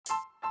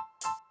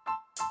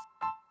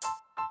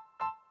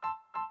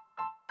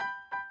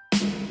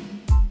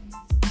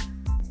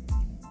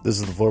This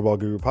is the Floorball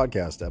Guru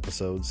Podcast,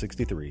 episode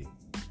 63.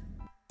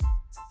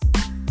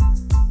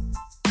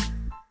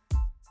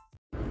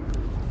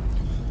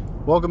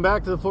 Welcome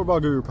back to the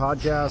Floorball Guru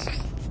Podcast.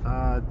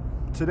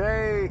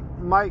 Today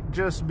might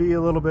just be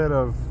a little bit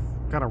of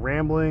kind of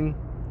rambling,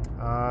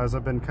 as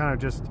I've been kind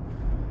of just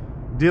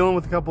dealing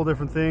with a couple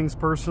different things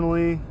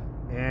personally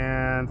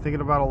and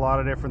thinking about a lot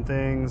of different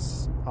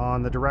things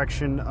on the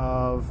direction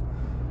of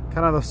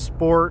kind of the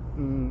sport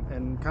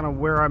and kind of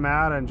where I'm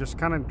at, and just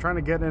kind of trying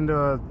to get into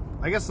a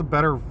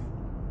better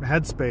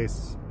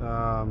headspace.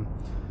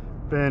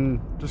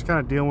 Been just kind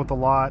of dealing with a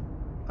lot.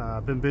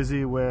 Been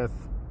busy with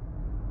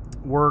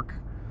work,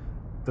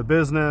 the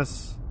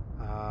business.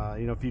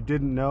 If you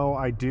didn't know,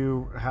 I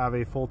do have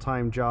a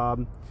full-time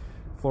job.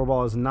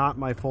 Floorball is not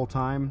my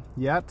full-time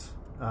yet.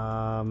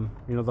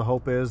 The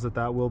hope is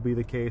that will be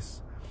the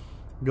case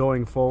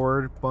going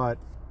forward. But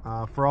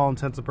for all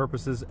intents and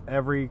purposes,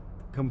 every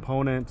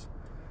component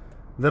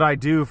that I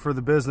do for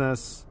the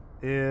business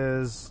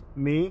is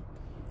me.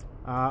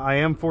 I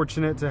am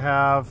fortunate to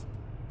have,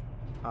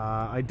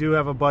 I do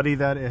have a buddy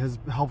that has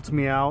helped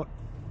me out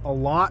a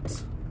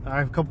lot. I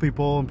have a couple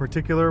people in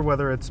particular,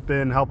 whether it's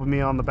been helping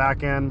me on the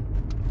back end,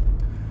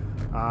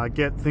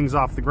 get things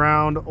off the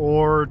ground,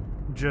 or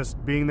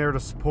just being there to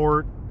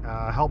support,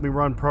 help me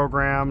run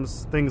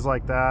programs, things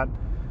like that.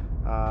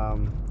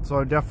 So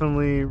I'm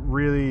definitely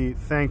really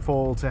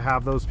thankful to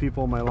have those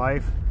people in my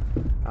life.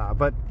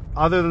 But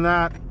other than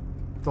that,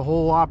 the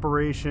whole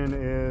operation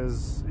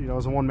is,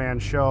 is a one-man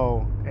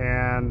show,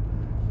 and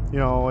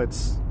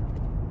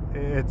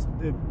it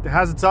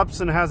has its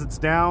ups and it has its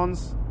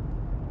downs.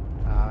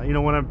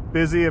 When I'm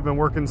busy, I've been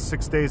working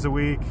 6 days a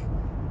week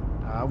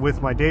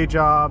with my day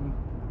job,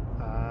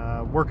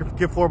 working for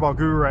Give Floorball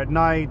Guru at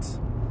night,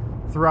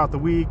 throughout the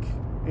week,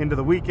 into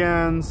the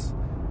weekends.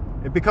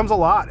 It becomes a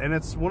lot, and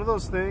it's one of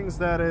those things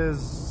that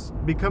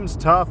becomes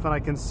tough. And I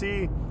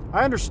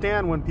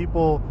understand when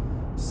people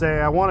say,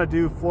 I want to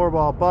do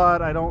floorball,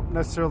 but I don't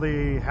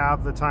necessarily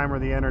have the time or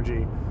the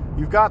energy.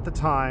 You've got the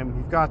time,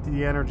 you've got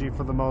the energy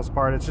for the most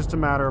part. It's just a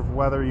matter of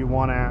whether you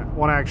want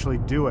to actually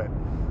do it.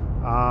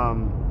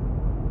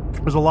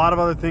 There's a lot of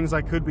other things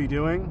I could be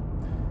doing,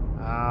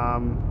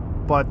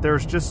 but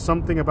there's just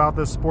something about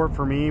this sport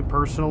for me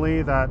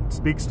personally that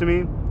speaks to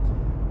me,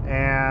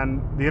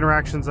 and the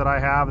interactions that I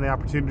have and the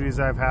opportunities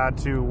I've had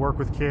to work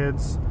with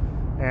kids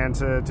and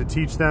to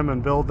teach them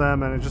and build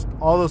them, and just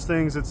all those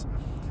things.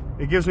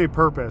 It gives me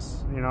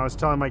purpose. I was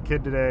telling my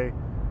kid today,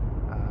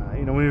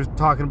 when he was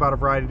talking about a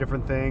variety of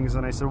different things,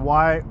 and I said,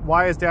 why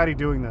is Daddy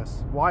doing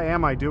this? Why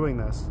am I doing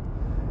this?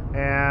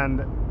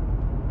 And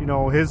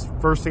his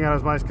first thing out of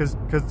his mind is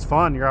because it's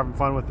fun. You're having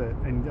fun with it.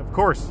 And of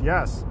course,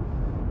 yes.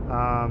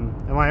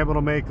 Am I able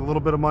to make a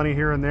little bit of money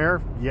here and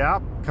there?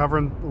 Yeah,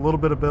 covering a little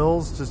bit of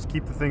bills just to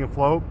keep the thing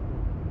afloat.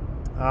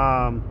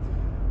 The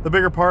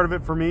bigger part of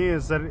it for me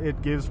is that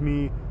it gives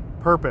me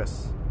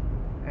purpose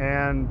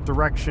and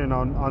direction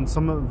on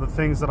some of the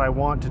things that I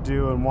want to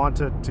do and want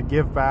to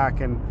give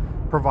back and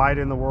provide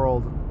in the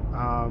world.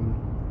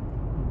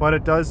 But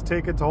it does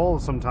take a toll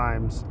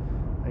sometimes.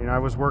 I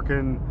was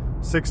working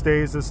 6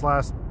 days this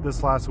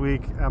last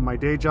week at my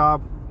day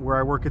job, where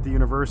I work at the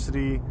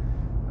university,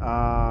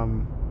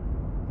 and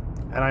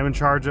I'm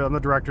the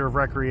director of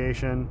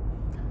recreation.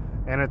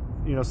 And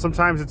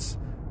sometimes it's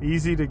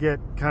easy to get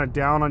kind of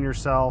down on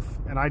yourself,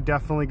 and I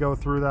definitely go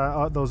through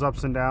those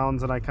ups and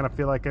downs, and I kind of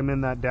feel like I'm in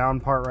that down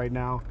part right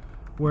now,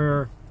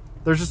 where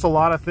there's just a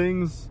lot of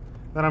things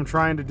that I'm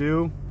trying to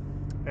do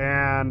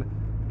and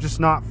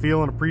just not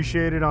feeling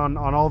appreciated on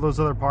all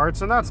those other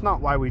parts. And that's not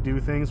why we do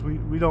things.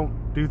 We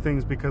don't do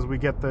things because we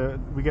get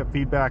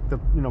feedback,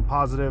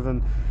 positive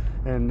and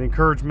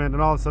encouragement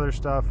and all this other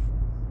stuff.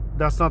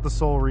 That's not the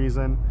sole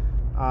reason.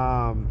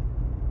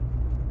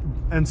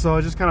 And so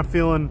I just kind of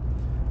feeling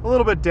a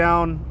little bit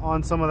down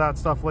on some of that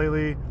stuff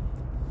lately,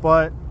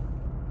 but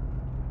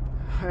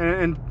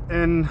and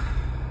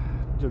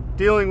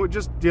dealing with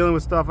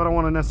stuff I don't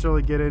want to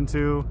necessarily get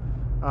into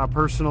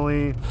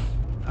personally.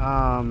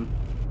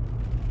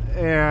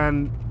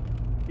 And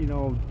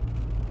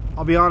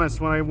I'll be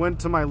honest, when I went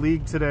to my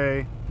league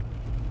today,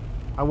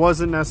 I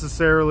wasn't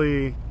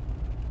necessarily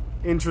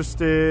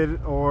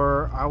interested,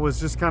 or I was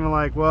just kind of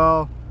like,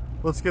 well,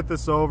 let's get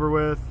this over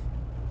with.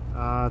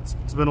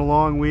 It's been a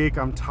long week.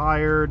 I'm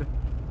tired.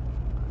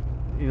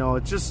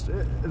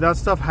 That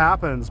stuff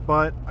happens,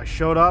 but I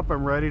showed up,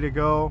 I'm ready to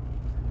go.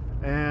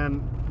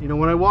 And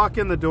when I walk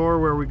in the door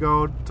where we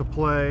go to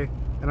play,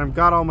 and I've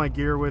got all my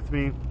gear with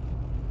me,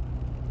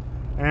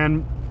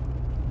 and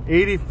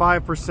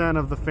 85%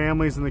 of the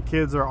families and the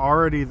kids are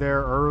already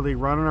there early,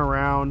 running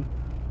around,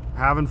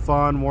 having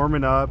fun,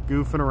 warming up,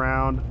 goofing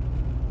around,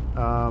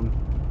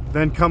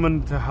 then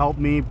coming to help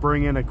me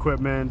bring in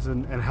equipment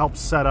and help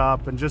set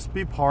up and just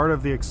be part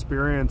of the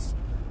experience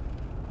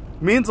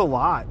means a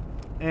lot.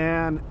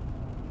 And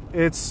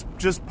it's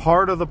just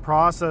part of the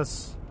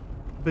process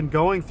I've been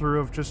going through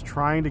of just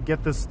trying to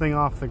get this thing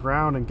off the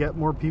ground and get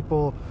more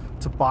people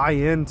to buy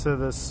into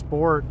this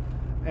sport.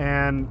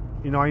 And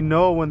I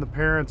know when the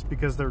parents,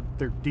 because they're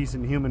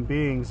decent human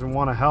beings and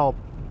want to help,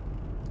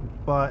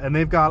 and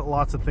they've got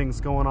lots of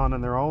things going on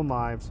in their own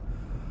lives.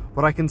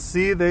 But I can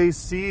see they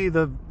see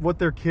what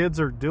their kids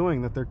are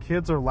doing, that their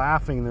kids are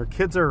laughing, their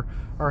kids are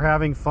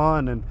having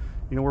fun. And,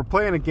 you know, we're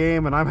playing a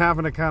game and I'm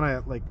having to kind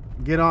of like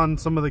get on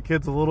some of the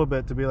kids a little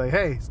bit to be like,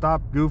 hey,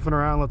 stop goofing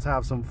around, let's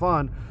have some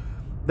fun.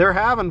 They're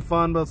having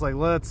fun, but it's like,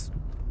 let's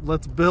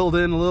build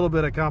in a little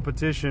bit of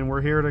competition.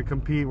 We're here to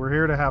compete, we're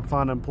here to have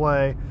fun and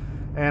play.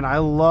 And I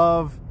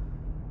love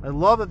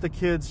that the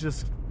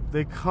kids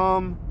they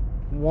come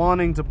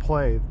wanting to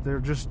play. They're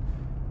just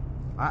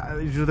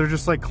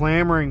like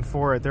clamoring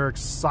for it. They're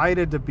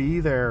excited to be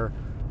there,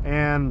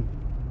 and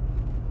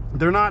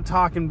they're not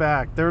talking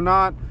back. They're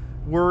not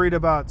worried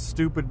about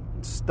stupid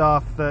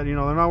stuff that, you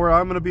know, they're not worried,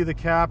 I'm going to be the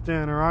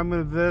captain, or I'm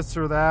going to this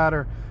or that,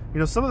 or, you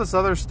know, some of this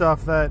other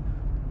stuff that,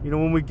 you know,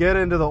 when we get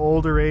into the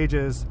older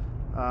ages,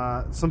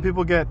 some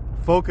people get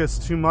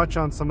focused too much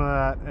on some of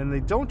that, and they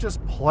don't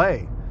just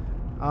play.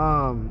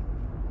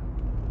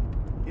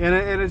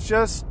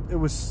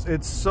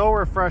 It's so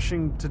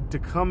refreshing to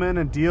come in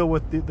and deal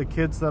with the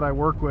kids that I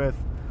work with.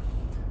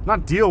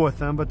 Not deal with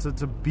them, but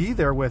to be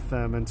there with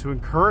them and to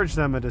encourage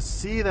them and to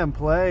see them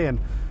play and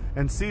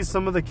see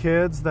some of the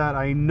kids that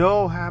I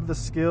know have the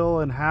skill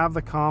and have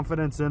the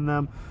confidence in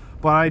them,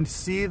 but I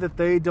see that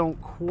they don't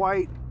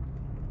quite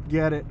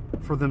get it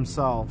for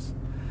themselves.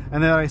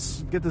 And then I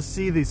get to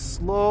see the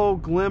slow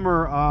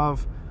glimmer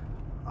of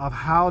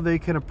how they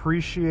can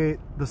appreciate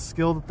the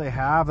skill that they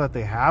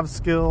have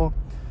skill,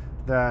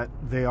 that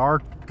they are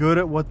good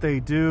at what they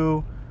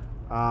do,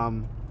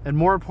 and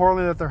more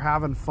importantly, that they're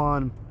having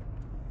fun.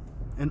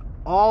 And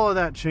all of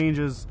that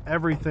changes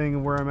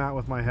everything where I'm at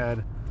with my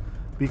head,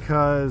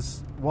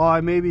 because while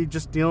I may be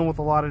just dealing with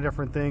a lot of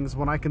different things,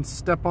 when I can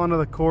step onto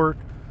the court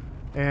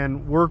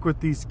and work with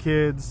these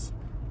kids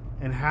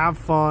and have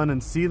fun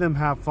and see them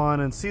have fun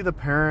and see the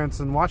parents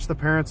and watch the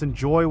parents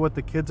enjoy what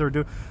the kids are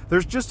doing,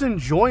 there's just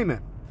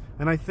enjoyment.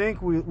 And I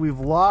think we've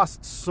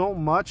lost so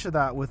much of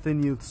that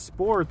within youth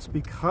sports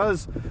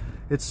because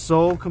it's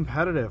so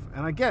competitive.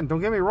 And again,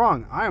 don't get me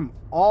wrong, I am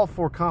all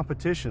for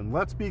competition.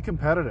 Let's be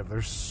competitive.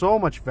 There's so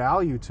much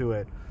value to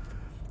it.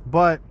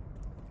 But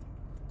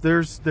there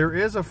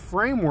is a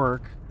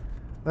framework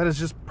that has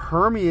just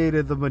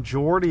permeated the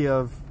majority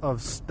of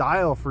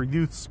style for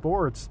youth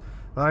sports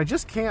that I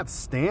just can't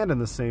stand in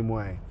the same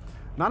way.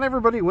 Not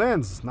everybody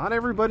wins. Not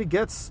everybody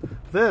gets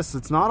this.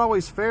 It's not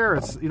always fair.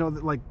 It's, you know,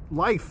 like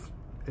life.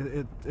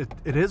 It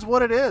is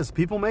what it is.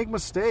 People make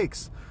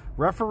mistakes.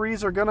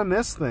 Referees are gonna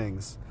miss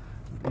things,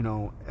 you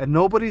know, and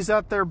nobody's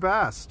at their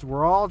best.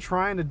 We're all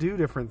trying to do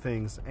different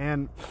things,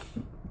 and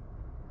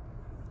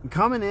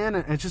coming in,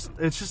 and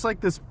it's just like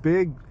this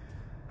big,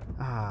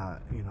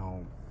 you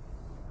know,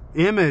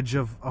 image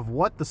of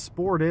what the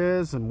sport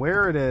is and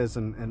where it is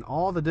and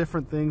all the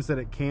different things that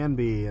it can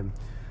be. And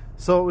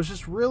so it was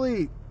just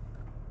really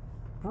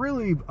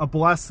a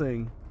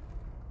blessing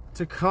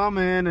to come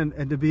in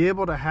and to be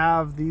able to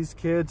have these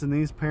kids and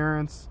these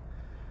parents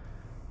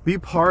be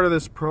part of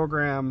this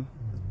program,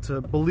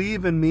 to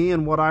believe in me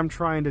and what I'm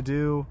trying to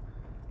do,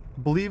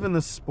 believe in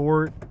the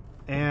sport,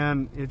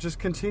 and it just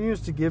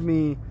continues to give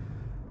me,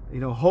 you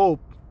know,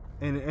 hope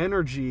and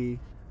energy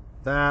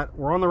that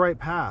we're on the right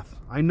path.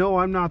 I know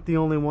I'm not the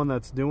only one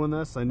that's doing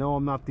this. I know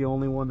I'm not the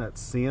only one that's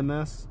seeing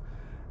this.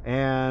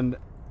 And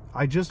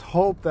I just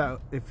hope that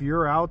if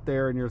you're out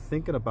there and you're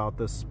thinking about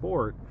this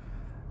sport,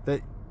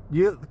 that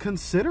you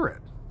consider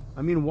it.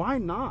 I mean, why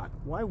not?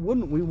 Why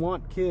wouldn't we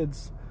want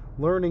kids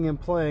learning and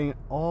playing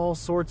all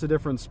sorts of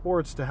different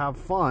sports to have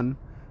fun,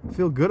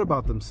 feel good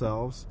about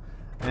themselves,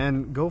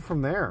 and go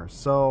from there?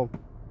 So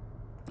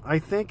I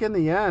think in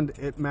the end,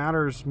 it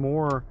matters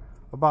more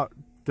about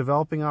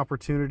developing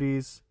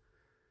opportunities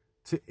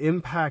to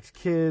impact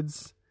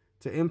kids,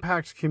 to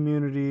impact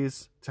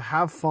communities, to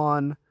have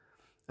fun,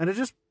 and to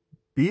just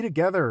be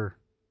together.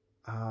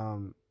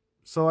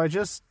 So I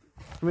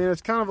mean,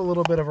 it's kind of a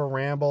little bit of a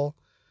ramble,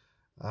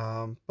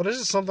 but it's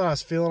just something I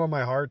was feeling on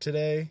my heart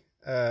today,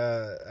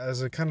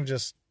 as I kind of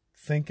just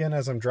thinking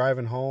as I'm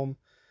driving home.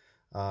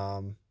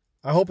 I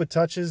hope it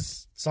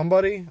touches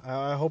somebody.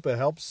 I hope it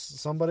helps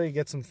somebody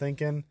get some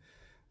thinking.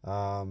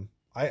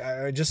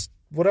 I just,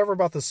 whatever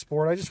about the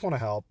sport, I just want to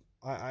help.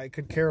 I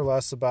could care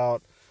less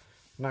about,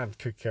 not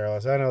could care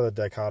less, I know the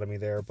dichotomy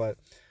there, but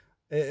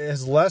it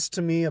is less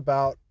to me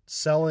about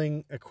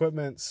selling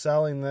equipment,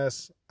 selling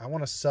this. I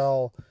want to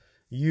sell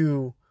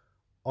you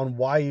on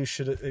why you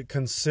should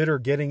consider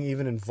getting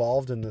even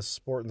involved in this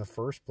sport in the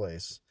first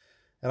place.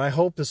 And I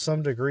hope to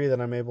some degree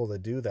that I'm able to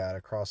do that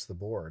across the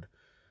board.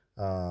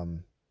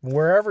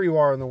 Wherever you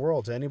are in the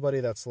world, to anybody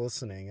that's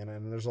listening,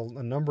 and there's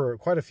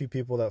quite a few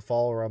people that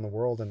follow around the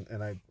world, and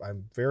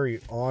I'm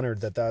very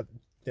honored that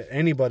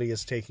anybody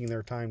is taking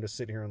their time to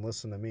sit here and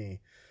listen to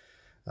me,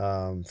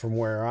 from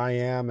where I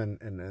am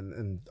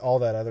and all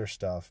that other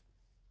stuff.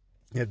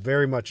 It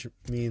very much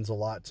means a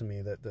lot to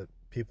me that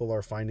people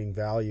are finding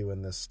value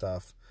in this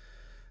stuff.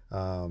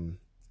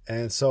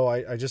 And so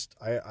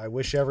I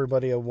wish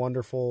everybody a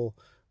wonderful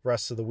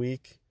rest of the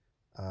week.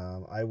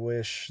 I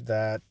wish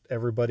that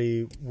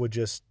everybody would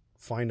just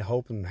find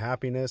hope and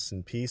happiness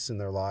and peace in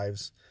their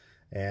lives.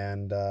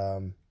 And,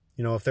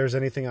 if there's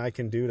anything I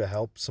can do to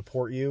help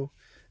support you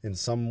in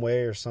some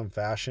way or some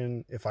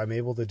fashion, if I'm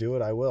able to do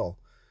it, I will.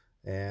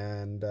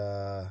 And,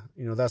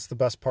 that's the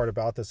best part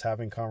about this,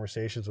 having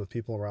conversations with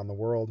people around the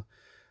world,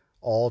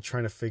 all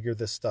trying to figure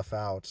this stuff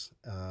out.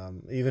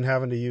 Even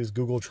having to use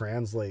Google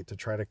Translate to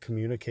try to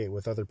communicate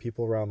with other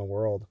people around the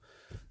world.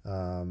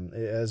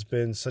 It has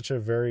been such a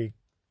very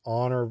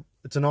honor.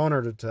 It's an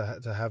honor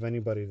to have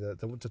anybody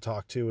to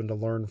talk to and to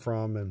learn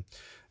from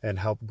and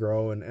help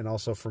grow, and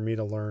also for me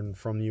to learn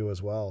from you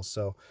as well.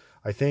 So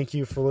I thank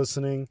you for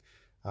listening.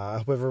 I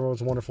hope everyone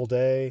has a wonderful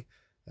day.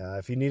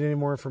 If you need any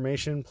more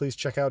information, please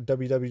check out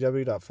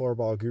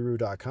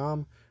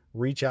www.floorballguru.com.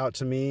 Reach out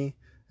to me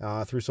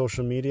through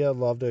social media.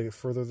 Love to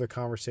further the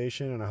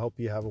conversation, and I hope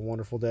you have a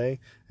wonderful day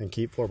and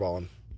keep floorballing.